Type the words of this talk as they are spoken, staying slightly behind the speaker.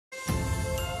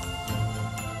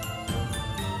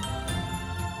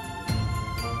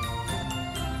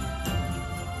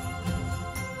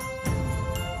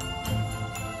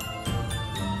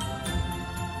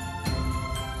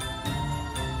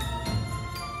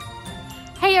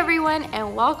everyone,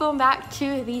 and welcome back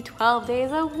to the 12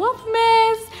 Days of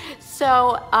Woofmas.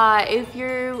 So if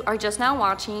you are just now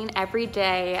watching, every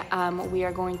day we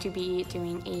are going to be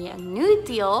doing a new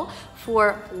deal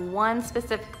for one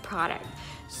specific product.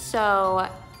 So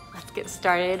let's get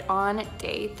started on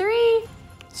day 3.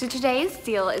 So today's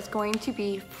deal is going to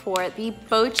be for the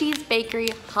Bocce's Bakery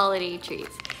holiday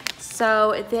treats.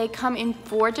 So they come in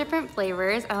 4 different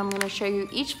flavors, and I'm going to show you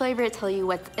each flavor, tell you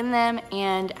what's in them,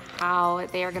 and how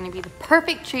they are going to be the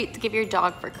perfect treat to give your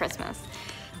dog for Christmas.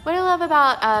 What I love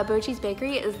about Bocce's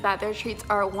Bakery is that their treats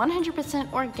are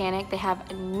 100% organic. They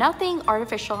have nothing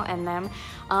artificial in them.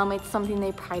 It's something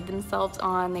they pride themselves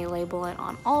on. They label it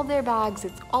on all of their bags.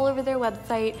 It's all over their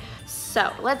website.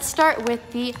 So let's start with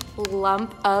the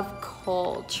lump of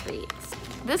coal treats.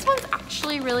 This one's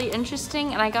actually really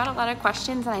interesting, and I got a lot of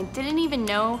questions, and I didn't even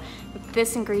know that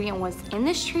this ingredient was in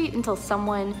this treat until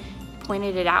someone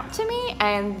pointed it out to me,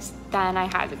 and then I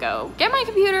had to go get my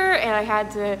computer and I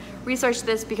had to research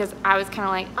this because I was kind of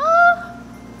like, oh,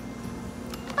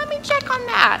 let me check on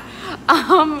that.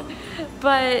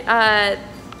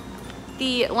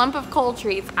 The lump of coal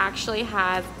treats actually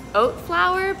has oat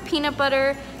flour, peanut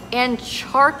butter, and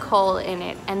charcoal in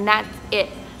it, and that's it.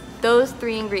 Those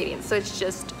 3 ingredients. So it's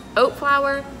just oat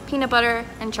flour, peanut butter,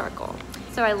 and charcoal.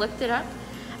 So I looked it up,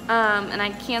 and I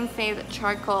can say that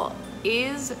charcoal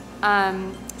is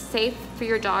safe for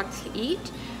your dog to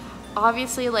eat.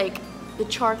 Obviously, like the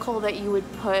charcoal that you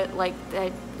would put, like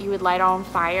that you would light on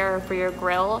fire for your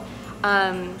grill,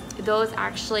 those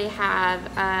actually have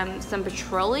some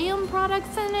petroleum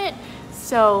products in it.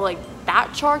 So like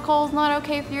that charcoal is not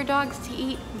okay for your dogs to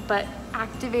eat, but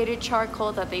activated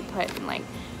charcoal that they put in like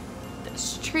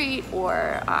this treat,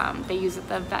 or they use at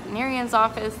the veterinarian's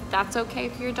office, that's okay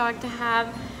for your dog to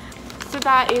have. So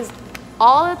that is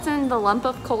all that's in the lump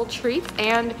of coal treats,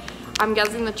 and I'm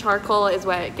guessing the charcoal is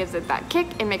what gives it that kick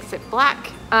and makes it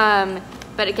black.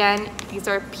 But again, these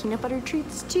are peanut butter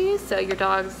treats too, so your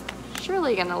dog's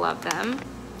surely gonna love them.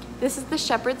 This is the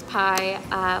shepherd's pie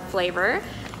flavor,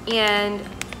 and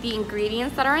the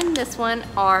ingredients that are in this one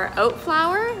are oat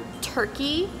flour,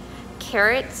 turkey,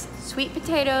 carrots, sweet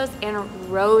potatoes, and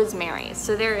rosemary.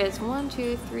 So there is 1,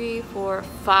 2, 3, 4,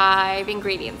 5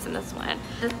 ingredients in this one.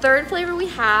 The 3rd flavor we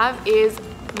have is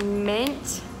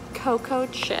mint cocoa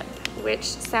chip, which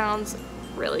sounds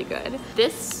really good.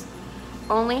 This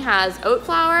only has oat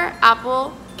flour,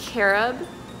 apple, carob,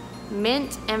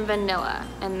 mint, and vanilla,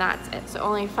 and that's it. So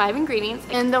only 5 ingredients.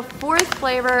 And the 4th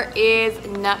flavor is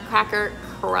nutcracker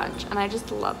crunch, and I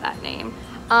just love that name.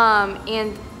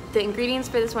 And the ingredients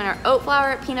for this one are oat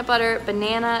flour, peanut butter,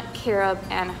 banana, carob,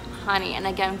 and honey. And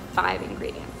again, 5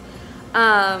 ingredients.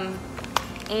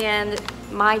 And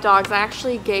my dogs, I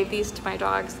actually gave these to my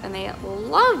dogs and they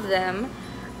love them.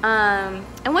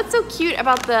 And what's so cute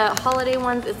about the holiday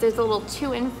ones is there's a little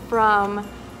to and from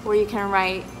where you can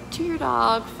write to your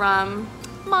dog from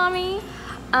mommy.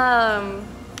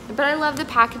 But I love the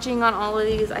packaging on all of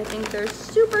these. I think they're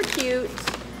super cute.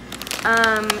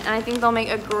 And I think they'll make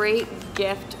a great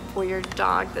gift for your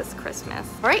dog this Christmas.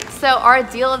 All right, so our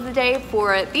deal of the day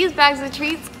for these bags of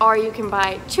treats are you can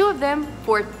buy 2 of them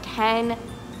for $10.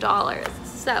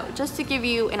 So just to give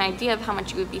you an idea of how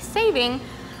much you would be saving,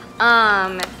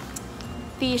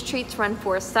 these treats run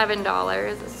for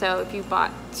 $7. So if you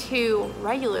bought 2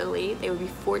 regularly, they would be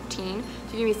 $14.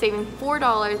 So you're gonna be saving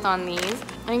 $4 on these.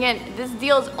 And again, this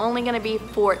deal is only gonna be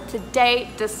for today,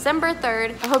 December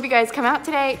 3rd. I hope you guys come out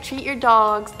today, treat your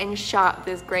dogs, and shop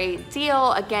this great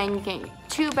deal. Again, you get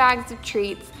 2 bags of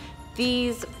treats,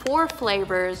 these 4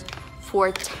 flavors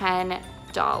for $10.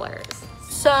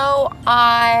 So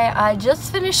I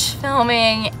just finished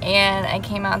filming, and I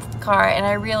came out to the car and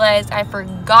I realized I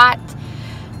forgot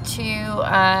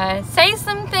to say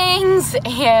some things,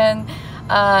 and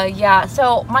yeah,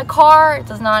 so my car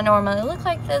does not normally look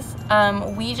like this.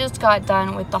 We just got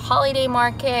done with the holiday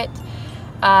market.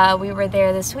 We were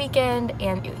there this weekend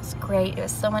and it was great. It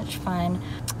was so much fun.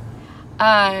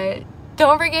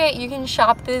 Don't forget, you can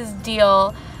shop this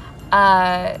deal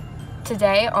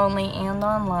today only and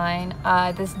online.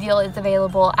 This deal is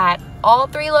available at all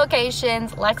 3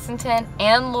 locations, Lexington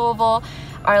and Louisville.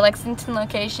 Our Lexington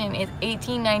location is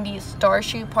 1890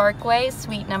 Starshoe Parkway,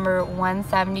 suite number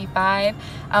 175.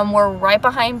 We're right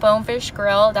behind Bonefish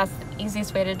Grill. That's the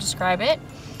easiest way to describe it.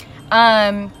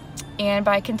 And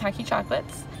by Kentucky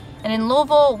Chocolates. And in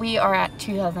Louisville, we are at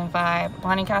 2005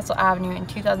 Bonnycastle Avenue and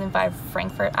 2005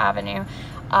 Frankfort Avenue.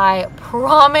 I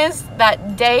promise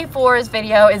that day 4's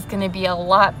video is going to be a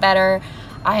lot better.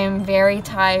 I am very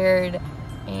tired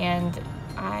and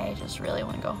I just really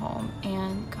want to go home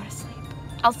and go to sleep.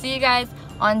 I'll see you guys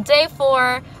on day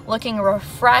 4, looking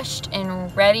refreshed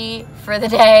and ready for the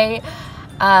day.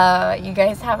 You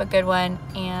guys have a good one,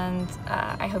 and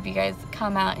I hope you guys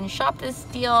come out and shop this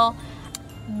deal.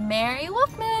 Merry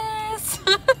Woofmas!